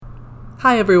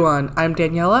Hi everyone, I'm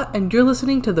Daniela, and you're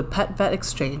listening to the Pet Vet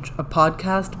Exchange, a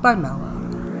podcast by Mela.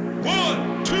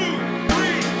 1, 2,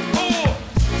 3,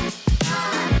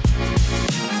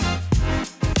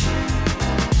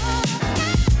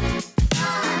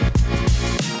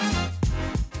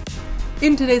 4.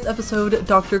 In today's episode,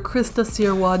 Dr. Krista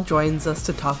Sirois joins us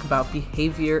to talk about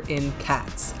behavior in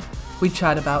cats. We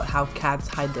chat about how cats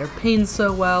hide their pain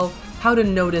so well, how to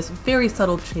notice very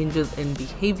subtle changes in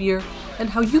behavior, and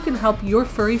how you can help your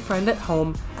furry friend at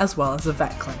home as well as a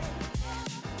vet clinic.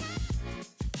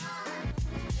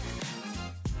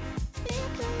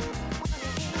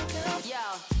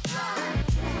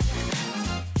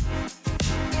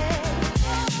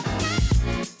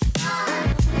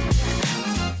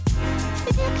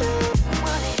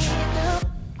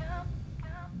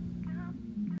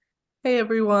 Hey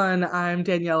everyone, I'm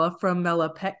Daniela from Mela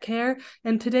Pet Care,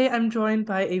 and today I'm joined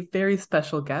by a very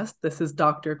special guest. This is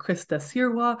Dr. Krista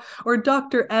Sirois, or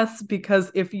Dr. S,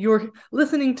 because if you're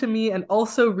listening to me and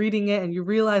also reading it and you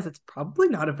realize it's probably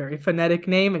not a very phonetic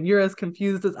name and you're as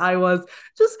confused as I was,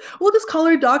 we'll just call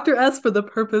her Dr. S for the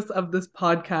purpose of this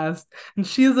podcast. And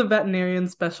she is a veterinarian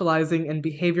specializing in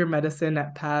behavior medicine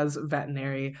at Paz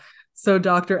Veterinary. So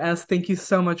Dr. S, thank you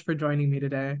so much for joining me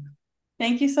today.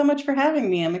 Thank you so much for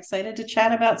having me. I'm excited to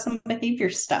chat about some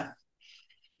behavior stuff.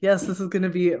 Yes, this is going to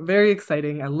be very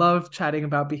exciting. I love chatting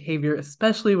about behavior,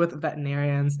 especially with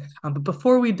veterinarians. But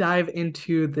before we dive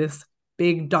into this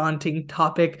big, daunting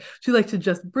topic, would you like to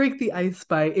just break the ice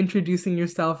by introducing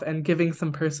yourself and giving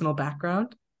some personal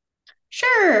background?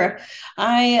 Sure.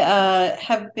 I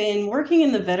have been working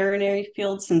in the veterinary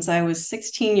field since I was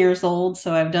 16 years old.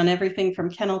 So I've done everything from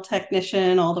kennel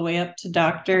technician all the way up to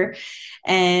doctor.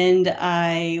 And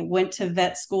I went to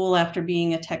vet school after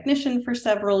being a technician for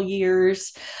several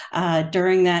years.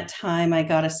 During that time, I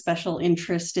got a special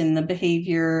interest in the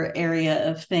behavior area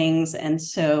of things. And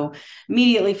so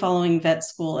immediately following vet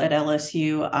school at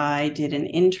LSU, I did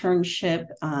an internship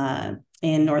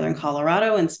in Northern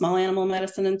Colorado in small animal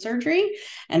medicine and surgery,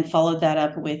 and followed that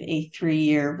up with a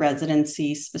 3-year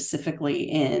residency specifically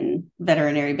in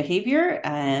veterinary behavior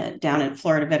down at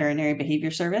Florida Veterinary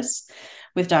Behavior Service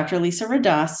with Dr. Lisa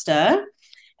Radasta.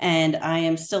 And I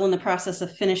am still in the process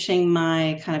of finishing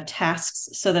my kind of tasks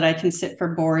so that I can sit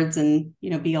for boards and,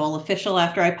 be all official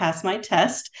after I pass my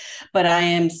test. But I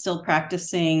am still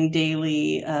practicing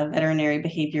daily veterinary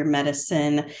behavior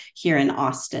medicine here in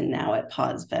Austin now at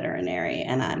Paws Veterinary,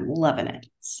 and I'm loving it.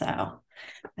 So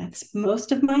that's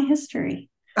most of my history.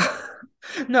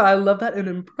 No, I love that. An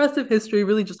impressive history,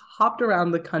 really just hopped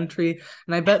around the country.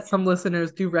 And I bet some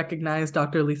listeners do recognize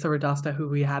Dr. Lisa Radasta, who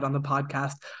we had on the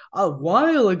podcast a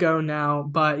while ago now.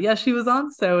 But yeah, she was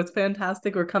on, so it's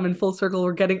fantastic. We're coming full circle.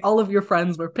 We're getting all of your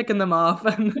friends. We're picking them off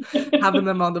and having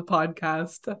them on the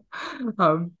podcast.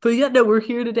 But yeah, no, we're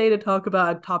here today to talk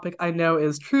about a topic I know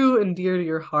is true and dear to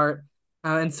your heart.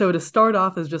 And so to start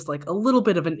off as just like a little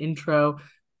bit of an intro,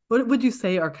 what would you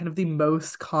say are kind of the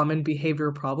most common behavior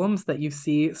problems that you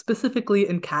see specifically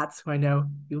in cats, who I know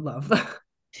you love?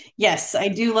 Yes, I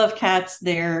do love cats.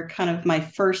 They're kind of my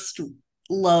first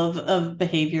love of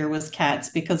behavior was cats,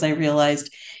 because I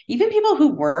realized even people who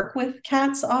work with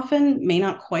cats often may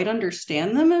not quite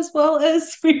understand them as well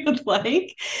as we would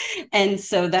like. And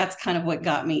so that's kind of what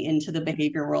got me into the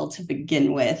behavior world to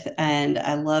begin with. And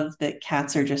I love that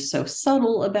cats are just so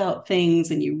subtle about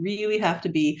things, and you really have to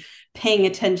be paying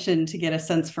attention to get a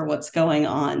sense for what's going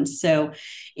on. So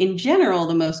in general,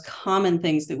 the most common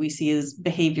things that we see is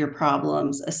behavior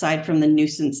problems, aside from the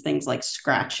nuisance things like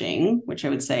scratching, which I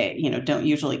would say, don't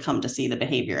usually come to see the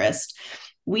behaviorist.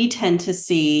 We tend to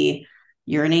see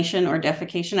urination or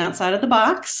defecation outside of the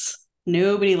box.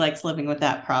 Nobody likes living with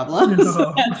that problem. No.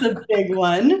 So that's a big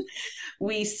one.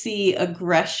 We see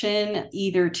aggression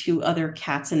either to other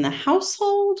cats in the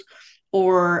household,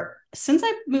 or since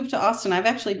I moved to Austin, I've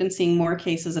actually been seeing more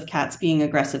cases of cats being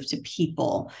aggressive to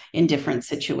people in different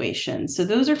situations. So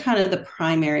those are kind of the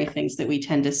primary things that we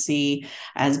tend to see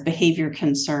as behavior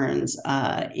concerns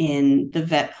in the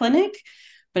vet clinic.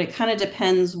 But it kind of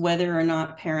depends whether or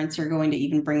not parents are going to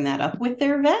even bring that up with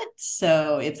their vet.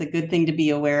 So it's a good thing to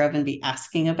be aware of and be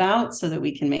asking about, so that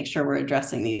we can make sure we're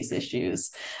addressing these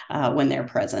issues when they're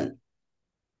present.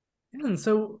 And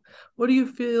so what do you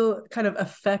feel kind of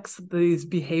affects these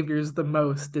behaviors the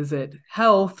most? Is it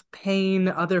health, pain,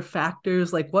 other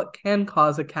factors? Like what can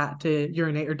cause a cat to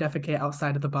urinate or defecate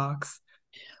outside of the box?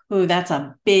 Oh, that's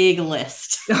a big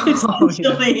list,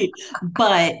 essentially. Yeah.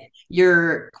 But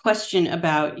your question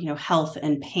about, health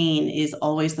and pain is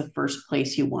always the first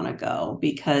place you want to go,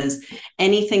 because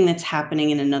anything that's happening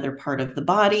in another part of the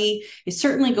body is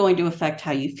certainly going to affect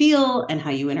how you feel and how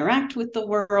you interact with the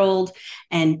world.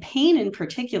 And pain in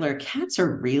particular, cats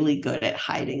are really good at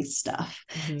hiding stuff.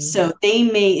 Mm-hmm. So they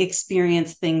may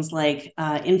experience things like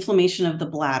inflammation of the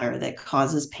bladder that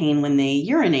causes pain when they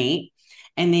urinate,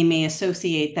 and they may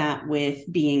associate that with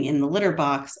being in the litter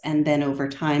box. And then over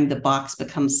time, the box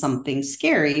becomes something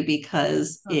scary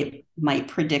because it might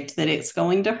predict that it's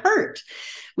going to hurt.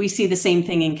 We see the same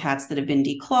thing in cats that have been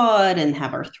declawed and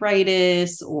have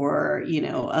arthritis, or,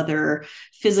 other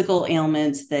physical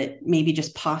ailments that maybe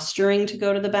just posturing to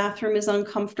go to the bathroom is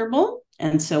uncomfortable.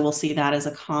 And so we'll see that as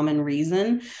a common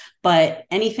reason. But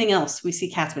anything else, we see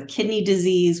cats with kidney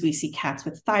disease, we see cats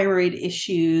with thyroid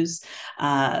issues,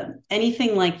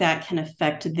 anything like that can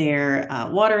affect their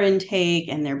water intake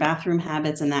and their bathroom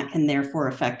habits, and that can therefore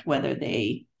affect whether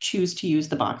they choose to use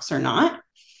the box or not.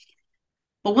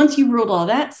 But once you ruled all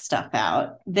that stuff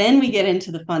out, then we get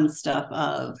into the fun stuff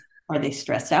of, are they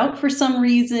stressed out for some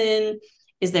reason?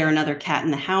 Is there another cat in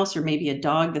the house, or maybe a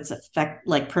dog that's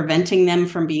preventing them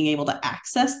from being able to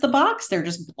access the box? They're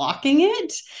just blocking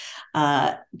it.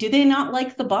 Do they not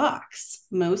like the box?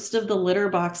 Most of the litter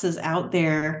boxes out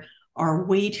there are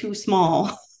way too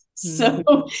small. So,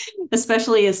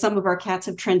 especially as some of our cats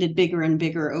have trended bigger and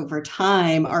bigger over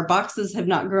time, our boxes have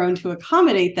not grown to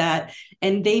accommodate that.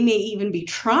 And they may even be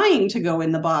trying to go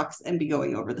in the box and be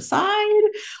going over the side,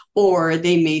 or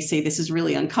they may say, this is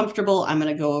really uncomfortable, I'm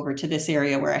going to go over to this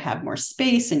area where I have more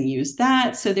space and use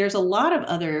that. So there's a lot of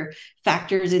other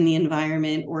factors in the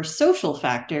environment or social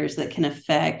factors that can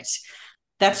affect.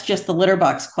 That's just the litter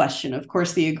box question. Of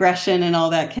course, the aggression and all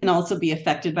that can also be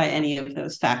affected by any of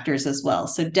those factors as well.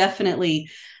 So definitely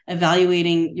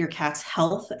evaluating your cat's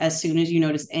health as soon as you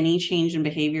notice any change in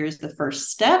behavior is the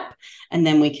first step. And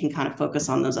then we can kind of focus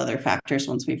on those other factors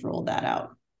once we've ruled that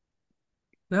out.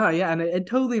 No, yeah, and it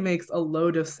totally makes a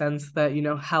load of sense that,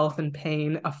 health and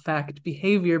pain affect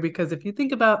behavior, because if you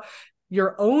think about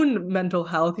your own mental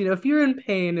health, if you're in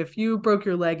pain, if you broke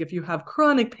your leg, if you have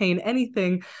chronic pain,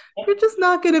 anything, you're just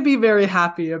not going to be very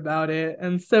happy about it.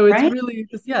 And so it's Right? really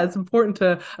just, it's important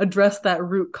to address that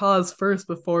root cause first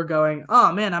before going,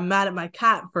 oh man, I'm mad at my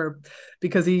cat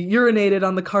because he urinated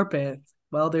on the carpet.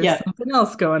 Well, there's Yeah. something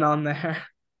else going on there.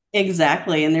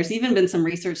 Exactly. And there's even been some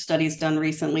research studies done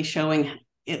recently showing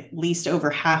at least over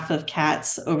half of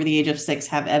cats over the age of 6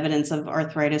 have evidence of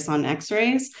arthritis on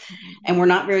x-rays. And we're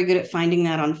not very good at finding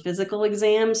that on physical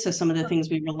exams. So some of the things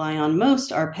we rely on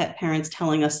most are pet parents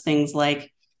telling us things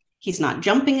like, he's not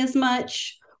jumping as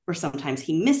much, or sometimes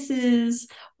he misses,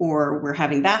 or we're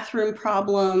having bathroom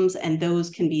problems. And those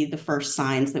can be the first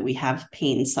signs that we have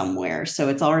pain somewhere. So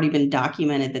it's already been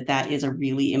documented that that is a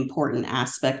really important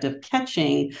aspect of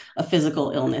catching a physical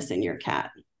illness in your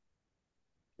cat.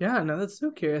 Yeah, no, that's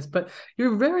so curious. But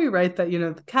you're very right that,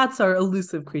 the cats are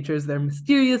elusive creatures. They're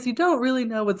mysterious. You don't really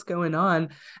know what's going on.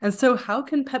 And so how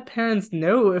can pet parents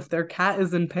know if their cat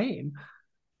is in pain?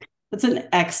 That's an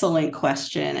excellent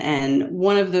question. And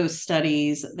one of those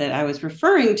studies that I was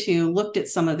referring to looked at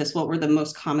some of this, what were the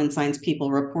most common signs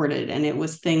people reported. And it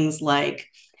was things like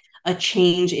a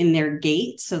change in their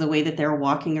gait, so the way that they're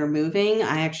walking or moving.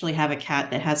 I actually have a cat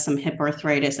that has some hip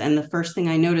arthritis, and the first thing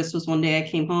I noticed was one day I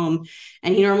came home,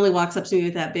 and he normally walks up to me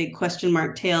with that big question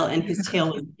mark tail, and his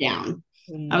tail was down.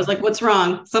 I was like, what's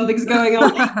wrong? Something's going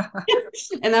on.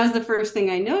 And that was the first thing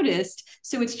I noticed.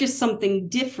 So it's just something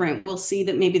different. We'll see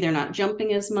that maybe they're not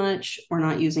jumping as much or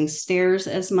not using stairs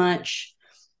as much.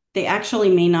 They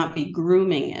actually may not be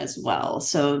grooming as well.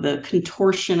 So the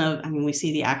contortion of, we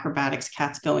see the acrobatics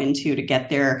cats go into to get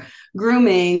their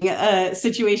grooming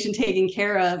situation taken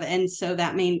care of. And so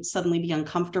that may suddenly be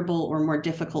uncomfortable or more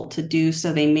difficult to do.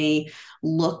 So they may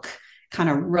look kind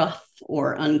of rough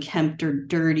or unkempt or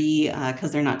dirty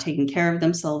because they're not taking care of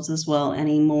themselves as well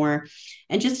anymore.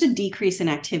 And just a decrease in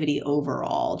activity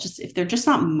overall. Just if they're just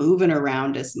not moving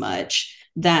around as much,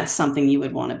 that's something you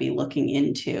would want to be looking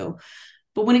into.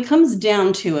 But when it comes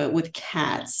down to it with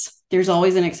cats, there's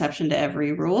always an exception to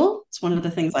every rule. It's one of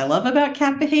the things I love about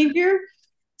cat behavior.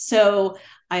 So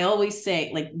I always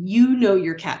say,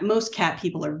 your cat, most cat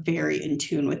people are very in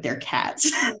tune with their cats.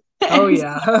 Oh,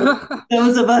 yeah.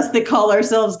 Those of us that call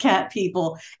ourselves cat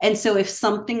people. And so if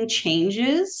something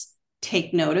changes,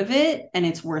 take note of it, and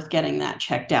it's worth getting that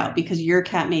checked out, because your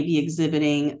cat may be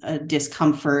exhibiting a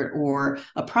discomfort or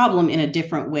a problem in a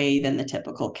different way than the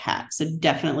typical cat. So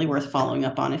definitely worth following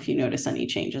up on if you notice any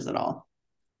changes at all.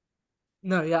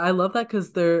 No, yeah, I love that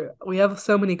because we have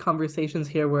so many conversations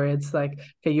here where it's like,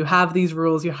 okay, you have these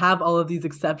rules, you have all of these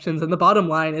exceptions, and the bottom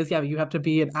line is, yeah, you have to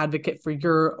be an advocate for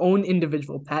your own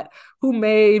individual pet who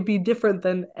may be different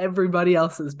than everybody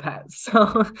else's pet.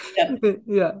 So, Yep.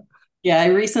 yeah. Yeah, I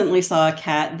recently saw a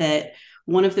cat that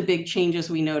one of the big changes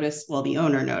we noticed, well, the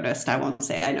owner noticed, I won't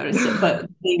say I noticed it, but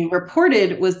they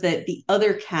reported was that the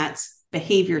other cat's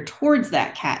behavior towards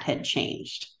that cat had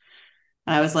changed.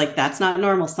 And I was like, that's not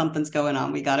normal. Something's going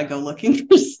on. We got to go looking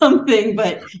for something.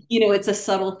 But, it's a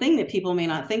subtle thing that people may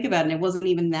not think about. And it wasn't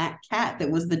even that cat that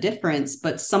was the difference,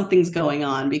 but something's going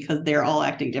on because they're all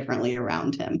acting differently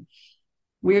around him.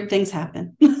 Weird things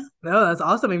happen. No, that's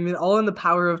awesome. I mean, all in the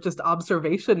power of just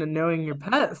observation and knowing your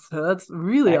pets. So that's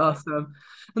really Exactly. awesome.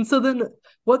 And so then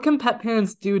what can pet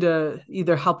parents do to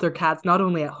either help their cats not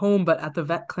only at home but at the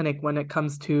vet clinic when it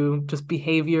comes to just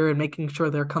behavior and making sure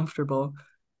they're comfortable?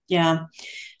 Yeah.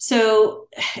 So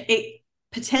it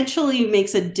potentially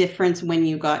makes a difference when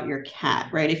you got your cat,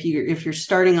 right? If you're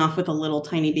starting off with a little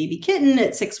tiny baby kitten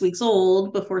at 6 weeks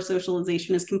old before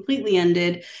socialization is completely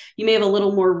ended, you may have a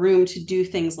little more room to do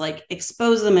things like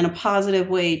expose them in a positive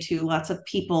way to lots of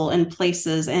people and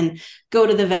places and go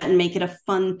to the vet and make it a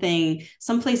fun thing.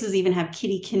 Some places even have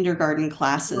kitty kindergarten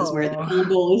classes where the whole Oh.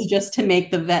 goal is just to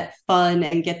make the vet fun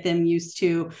and get them used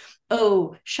to,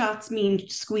 oh, shots mean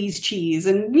squeeze cheese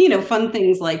and, fun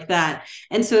things like that.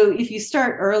 And so if you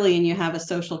start early and you have a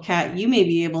social cat, you may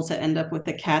be able to end up with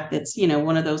a cat that's,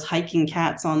 one of those hiking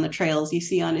cats on the trails you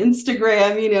see on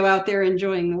Instagram, out there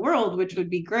enjoying the world, which would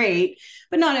be great.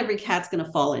 But not every cat's going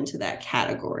to fall into that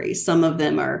category. Some of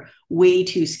them are way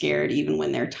too scared, even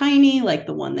when they're tiny, like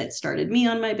the one that started me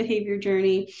on my behavior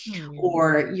journey. Hmm.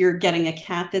 Or you're getting a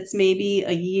cat that's maybe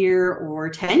a year or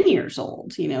 10 years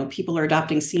old. People are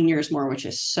adopting seniors more, which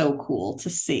is so cool to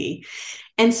see.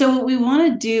 And so what we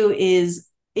want to do is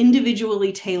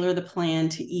individually tailor the plan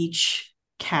to each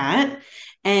cat.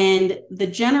 And the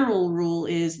general rule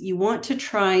is you want to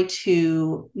try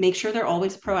to make sure they're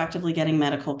always proactively getting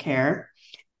medical care.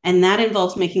 And that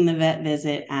involves making the vet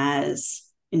visit as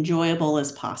enjoyable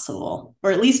as possible,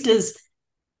 or at least as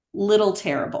little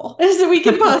terrible as we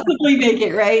can possibly make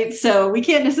it, right? So we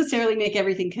can't necessarily make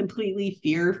everything completely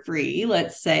fear free,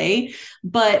 let's say,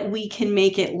 but we can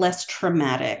make it less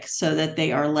traumatic so that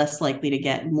they are less likely to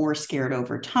get more scared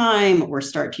over time or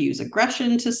start to use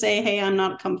aggression to say, hey, I'm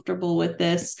not comfortable with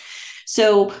this.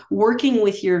 So, working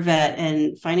with your vet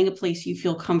and finding a place you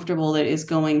feel comfortable that is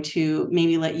going to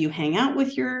maybe let you hang out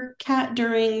with your cat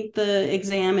during the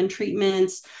exam and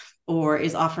treatments, or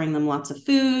is offering them lots of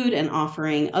food and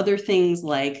offering other things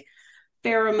like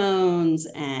pheromones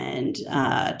and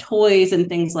toys and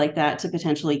things like that to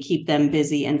potentially keep them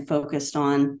busy and focused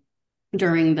on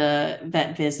during the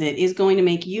vet visit is going to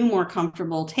make you more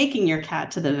comfortable taking your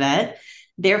cat to the vet.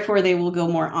 Therefore, they will go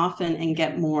more often and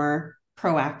get more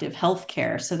proactive health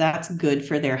care. So that's good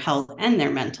for their health and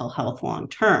their mental health long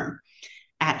term.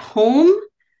 At home,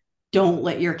 don't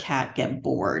let your cat get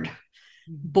bored.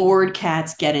 Bored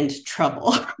cats get into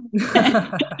trouble. and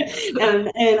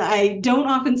I don't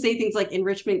often say things like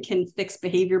enrichment can fix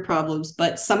behavior problems,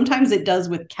 but sometimes it does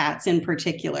with cats in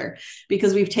particular,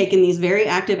 because we've taken these very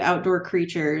active outdoor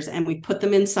creatures and we put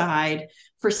them inside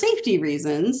for safety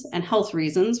reasons and health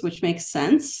reasons, which makes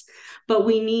sense. But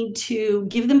we need to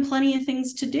give them plenty of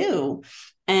things to do.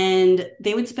 And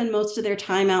they would spend most of their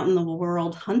time out in the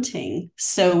world hunting.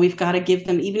 So we've got to give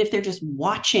them, even if they're just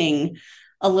watching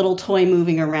a little toy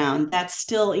moving around, that's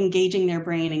still engaging their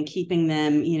brain and keeping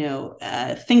them,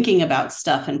 thinking about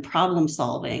stuff and problem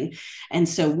solving. And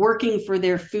so working for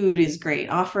their food is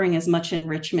great, offering as much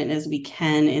enrichment as we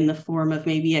can in the form of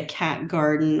maybe a cat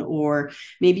garden, or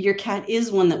maybe your cat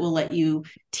is one that will let you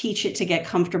teach it to get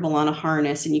comfortable on a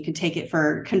harness and you can take it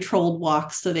for controlled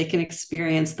walks so they can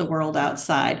experience the world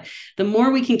outside. The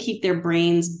more we can keep their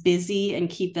brains busy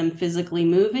and keep them physically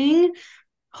moving,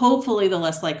 hopefully the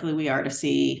less likely we are to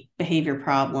see behavior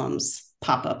problems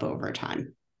pop up over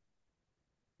time.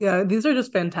 Yeah, these are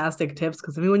just fantastic tips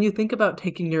because I mean, when you think about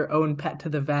taking your own pet to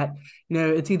the vet,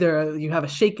 it's either you have a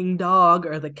shaking dog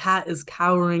or the cat is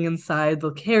cowering inside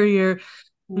the carrier.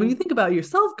 When you think about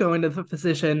yourself going to the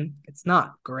physician, it's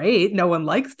not great. No one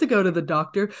likes to go to the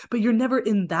doctor, but you're never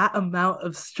in that amount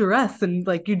of stress and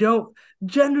like you don't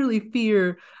generally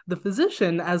fear the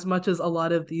physician as much as a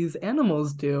lot of these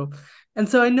animals do. And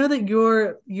so I know that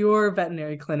your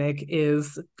veterinary clinic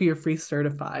is fear-free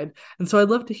certified. And so I'd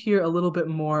love to hear a little bit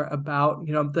more about,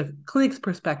 the clinic's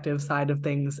perspective side of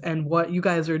things and what you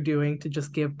guys are doing to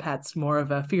just give pets more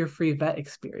of a fear-free vet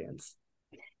experience.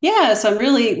 Yeah, so I'm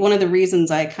really one of the reasons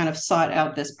I kind of sought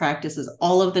out this practice is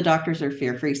all of the doctors are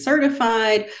fear-free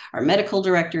certified. Our medical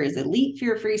director is elite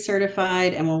fear-free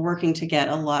certified, and we're working to get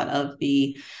a lot of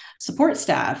the support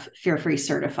staff fear-free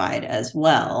certified as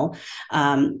well,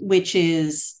 which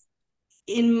is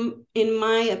in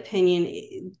my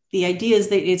opinion, the idea is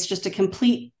that it's just a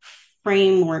complete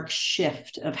framework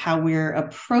shift of how we're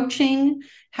approaching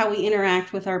how we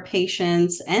interact with our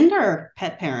patients and our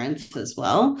pet parents as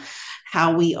well,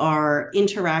 how we are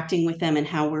interacting with them and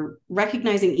how we're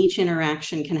recognizing each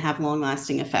interaction can have long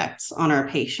lasting effects on our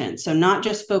patients. So not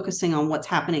just focusing on what's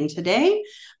happening today,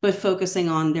 but focusing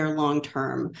on their long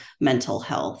term mental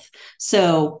health.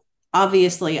 So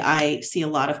obviously I see a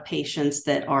lot of patients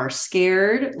that are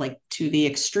scared, like to the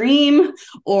extreme,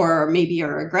 or maybe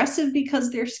are aggressive because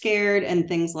they're scared and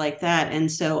things like that. And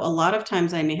so a lot of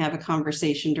times I may have a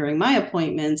conversation during my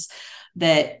appointments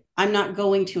that I'm not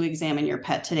going to examine your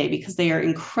pet today because they are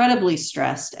incredibly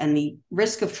stressed and the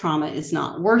risk of trauma is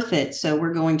not worth it. So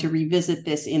we're going to revisit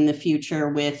this in the future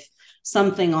with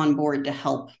something on board to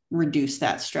help reduce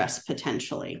that stress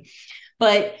potentially.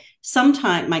 But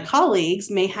sometimes my colleagues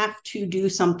may have to do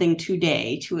something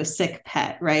today to a sick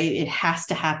pet, right? It has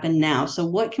to happen now. So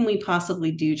what can we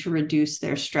possibly do to reduce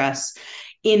their stress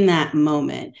in that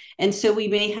moment? And so we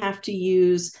may have to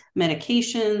use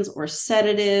medications or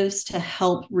sedatives to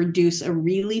help reduce a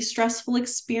really stressful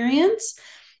experience.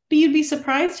 But you'd be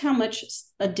surprised how much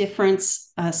a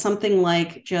difference something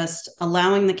like just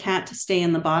allowing the cat to stay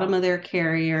in the bottom of their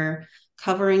carrier,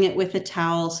 covering it with a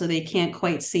towel so they can't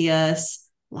quite see us.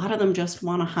 A lot of them just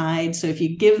want to hide. So if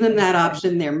you give them that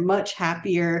option, they're much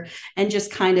happier, and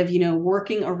just kind of,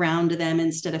 working around them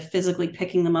instead of physically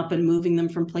picking them up and moving them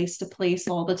from place to place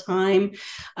all the time.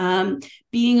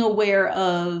 Being aware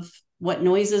of what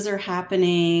noises are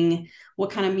happening,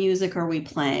 what kind of music are we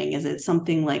playing? Is it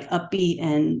something like upbeat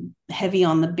and heavy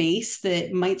on the bass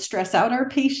that might stress out our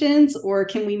patients? Or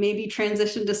can we maybe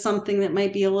transition to something that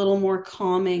might be a little more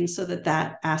calming so that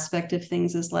that aspect of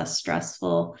things is less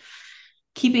stressful?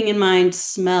 Keeping in mind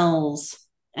smells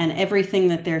and everything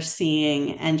that they're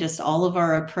seeing and just all of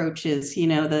our approaches,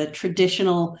 the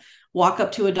traditional walk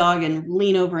up to a dog and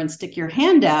lean over and stick your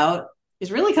hand out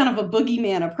is really kind of a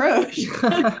boogeyman approach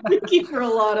for a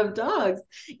lot of dogs.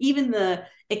 Even the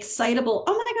excitable,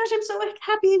 oh my gosh, I'm so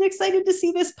happy and excited to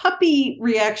see this puppy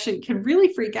reaction can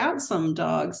really freak out some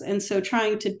dogs. And so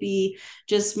trying to be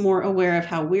just more aware of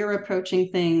how we're approaching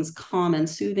things, calm and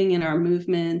soothing in our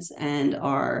movements and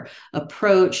our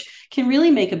approach can really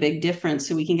make a big difference.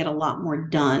 So we can get a lot more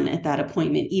done at that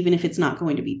appointment, even if it's not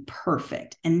going to be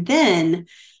perfect. And then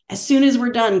as soon as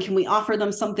we're done, can we offer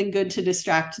them something good to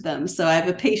distract them? So I have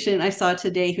a patient I saw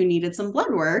today who needed some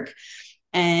blood work,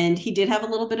 and he did have a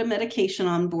little bit of medication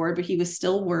on board, but he was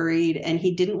still worried and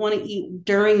he didn't want to eat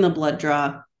during the blood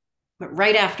draw. But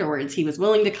right afterwards, he was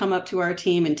willing to come up to our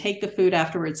team and take the food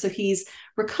afterwards. So he's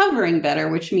recovering better,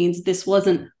 which means this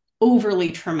wasn't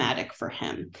overly traumatic for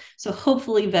him. So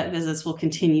hopefully vet visits will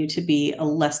continue to be a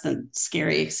less than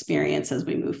scary experience as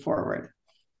we move forward.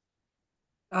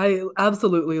 I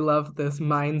absolutely love this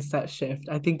mindset shift.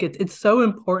 I think it's so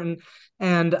important.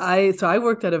 And I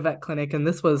worked at a vet clinic, and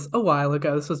this was a while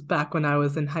ago. This was back when I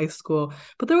was in high school.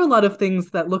 But there were a lot of things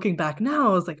that, looking back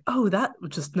now, I was like, oh, that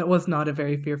just was not a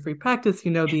very fear-free practice.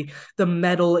 The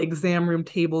metal exam room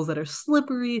tables that are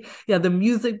slippery. Yeah, the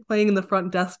music playing in the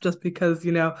front desk just because,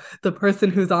 the person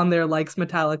who's on there likes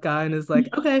Metallica and is like,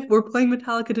 okay, we're playing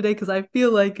Metallica today because I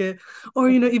feel like it. Or,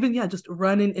 even, yeah, just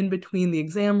running in between the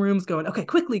exam rooms going, okay,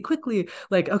 quickly,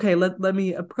 like, okay, let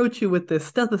me approach you with this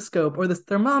stethoscope or this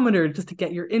thermometer just to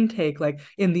get your intake, like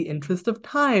in the interest of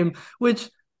time, which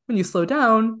when you slow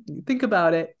down, you think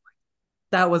about it,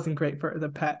 that wasn't great for the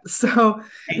pet. So,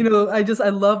 I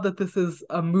love that this is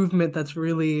a movement that's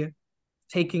really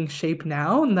taking shape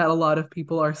now, and that a lot of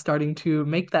people are starting to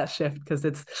make that shift, because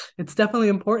it's definitely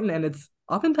important, and it's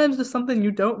oftentimes just something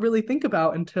you don't really think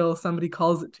about until somebody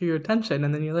calls it to your attention,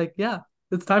 and then you're like, yeah,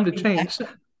 it's time to change.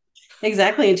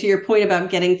 Exactly. And to your point about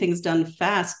getting things done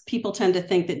fast, people tend to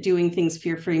think that doing things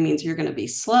fear-free means you're going to be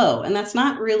slow. And that's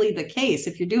not really the case.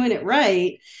 If you're doing it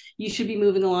right, you should be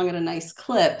moving along at a nice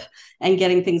clip and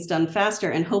getting things done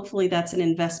faster. And hopefully that's an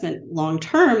investment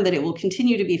long-term, that it will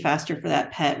continue to be faster for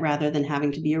that pet rather than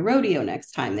having to be a rodeo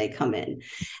next time they come in.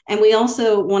 And we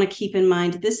also want to keep in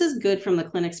mind, this is good from the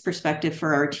clinic's perspective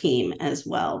for our team as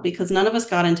well, because none of us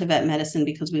got into vet medicine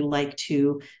because we like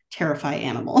to terrify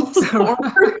animals.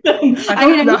 I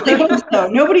really hope so.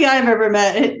 Nobody I've ever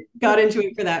met got into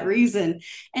it for that reason.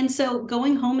 And so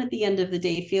going home at the end of the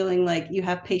day, feeling like you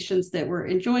have patients that were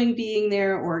enjoying being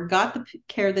there or got the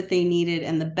care that they needed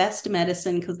and the best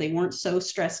medicine because they weren't so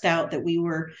stressed out that we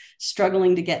were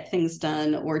struggling to get things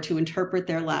done or to interpret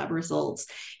their lab results,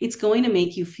 it's going to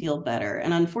make you feel better.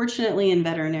 And unfortunately, in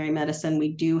veterinary medicine,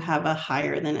 we do have a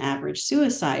higher than average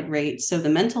suicide rate. So the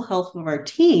mental health of our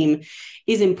team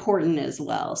is important as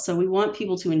well. So we want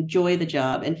people to enjoy the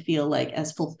job and feel like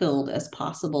as fulfilled as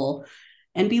possible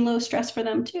and be low stress for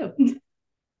them too.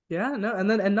 Yeah, no,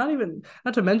 and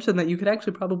not to mention that you could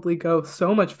actually probably go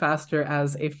so much faster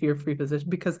as a fear-free physician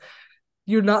because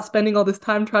you're not spending all this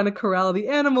time trying to corral the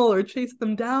animal or chase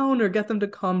them down or get them to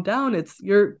calm down.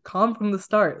 You're calm from the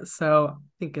start. So I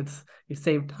think you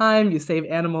save time, you save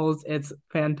animals. It's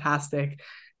fantastic.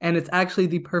 And it's actually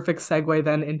the perfect segue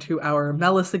then into our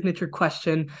Mela signature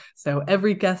question. So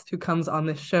every guest who comes on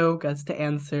this show gets to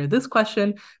answer this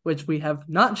question, which we have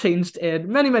not changed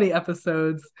in many, many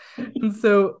episodes. And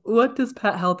so what does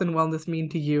pet health and wellness mean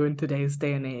to you in today's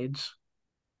day and age?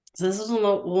 So this is the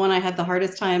one I had the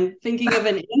hardest time thinking of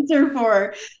an answer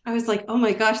for. I was like, oh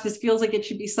my gosh, this feels like it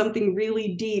should be something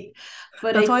really deep.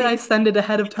 But That's why I send it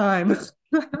ahead of time.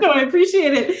 no, I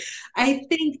appreciate it. I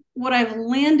think what I've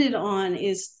landed on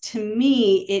is, to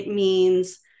me, it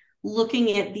means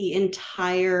looking at the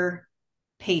entire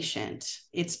patient.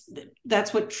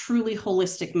 That's what truly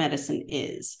holistic medicine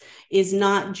is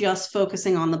not just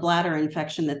focusing on the bladder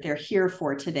infection that they're here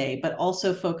for today, but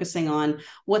also focusing on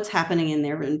what's happening in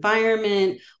their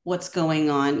environment, what's going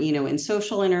on, in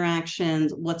social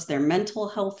interactions, what's their mental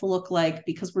health look like,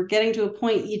 because we're getting to a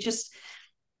point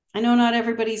I know not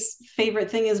everybody's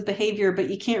favorite thing is behavior, but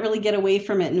you can't really get away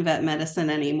from it in vet medicine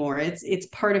anymore. It's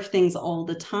part of things all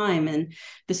the time. And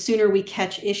the sooner we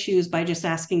catch issues by just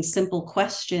asking simple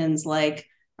questions like,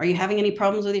 are you having any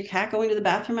problems with your cat going to the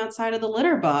bathroom outside of the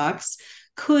litter box,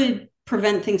 could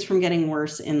prevent things from getting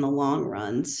worse in the long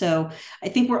run. So I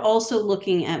think we're also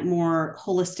looking at more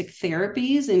holistic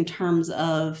therapies in terms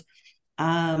of,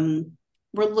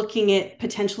 we're looking at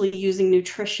potentially using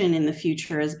nutrition in the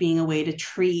future as being a way to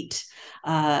treat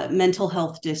mental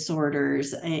health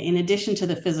disorders, in addition to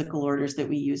the physical orders that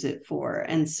we use it for.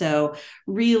 And so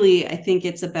really, I think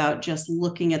it's about just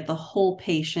looking at the whole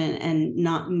patient and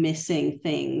not missing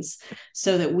things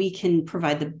so that we can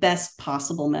provide the best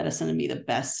possible medicine and be the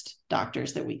best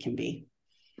doctors that we can be.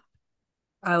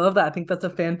 I love that. I think that's a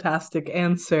fantastic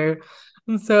answer.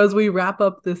 And so as we wrap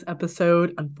up this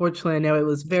episode, unfortunately, I know it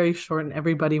was very short and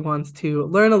everybody wants to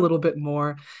learn a little bit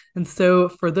more. And so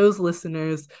for those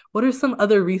listeners, what are some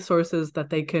other resources that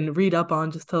they can read up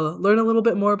on just to learn a little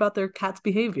bit more about their cat's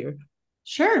behavior?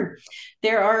 Sure.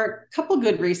 There are a couple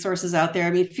good resources out there.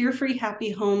 I mean,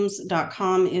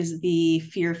 fearfreehappyhomes.com is the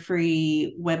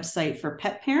fear-free website for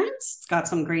pet parents. It's got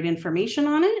some great information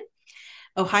on it.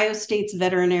 Ohio State's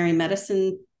Veterinary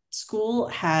Medicine School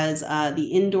has the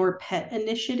Indoor Pet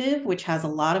Initiative, which has a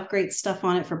lot of great stuff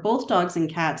on it for both dogs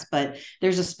and cats, but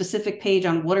there's a specific page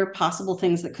on what are possible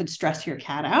things that could stress your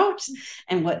cat out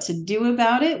and what to do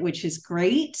about it, which is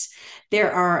great.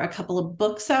 There are a couple of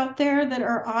books out there that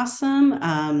are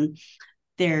awesome.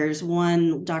 There's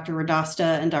one Dr.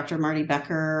 Radasta and Dr. Marty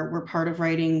Becker were part of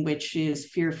writing, which is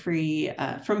Fear-Free,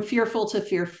 From Fearful to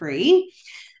Fear-Free.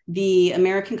 The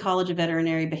American College of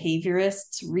Veterinary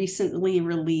Behaviorists recently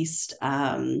released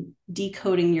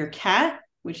Decoding Your Cat,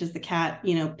 which is the cat,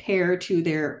 pair to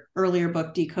their earlier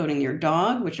book, Decoding Your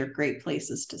Dog, which are great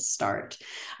places to start.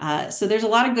 So there's a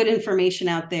lot of good information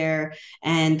out there,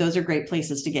 and those are great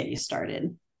places to get you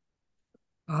started.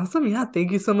 Awesome. Yeah.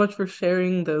 Thank you so much for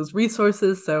sharing those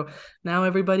resources. So now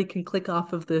everybody can click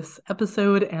off of this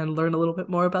episode and learn a little bit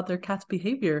more about their cat's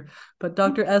behavior. But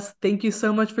Dr. S, thank you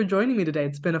so much for joining me today.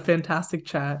 It's been a fantastic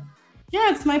chat.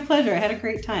 Yeah, it's my pleasure. I had a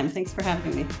great time. Thanks for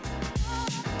having me.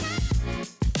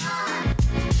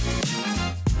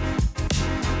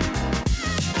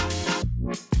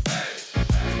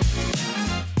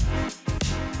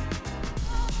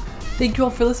 Thank you all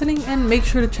for listening, and make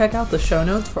sure to check out the show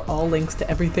notes for all links to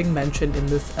everything mentioned in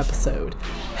this episode.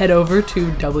 Head over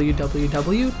to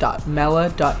www.mela.ai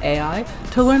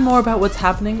to learn more about what's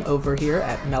happening over here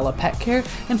at Mela Pet Care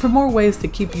and for more ways to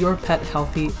keep your pet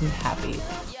healthy and happy.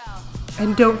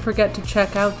 And don't forget to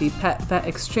check out the Pet Vet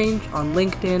Exchange on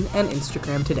LinkedIn and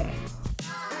Instagram today.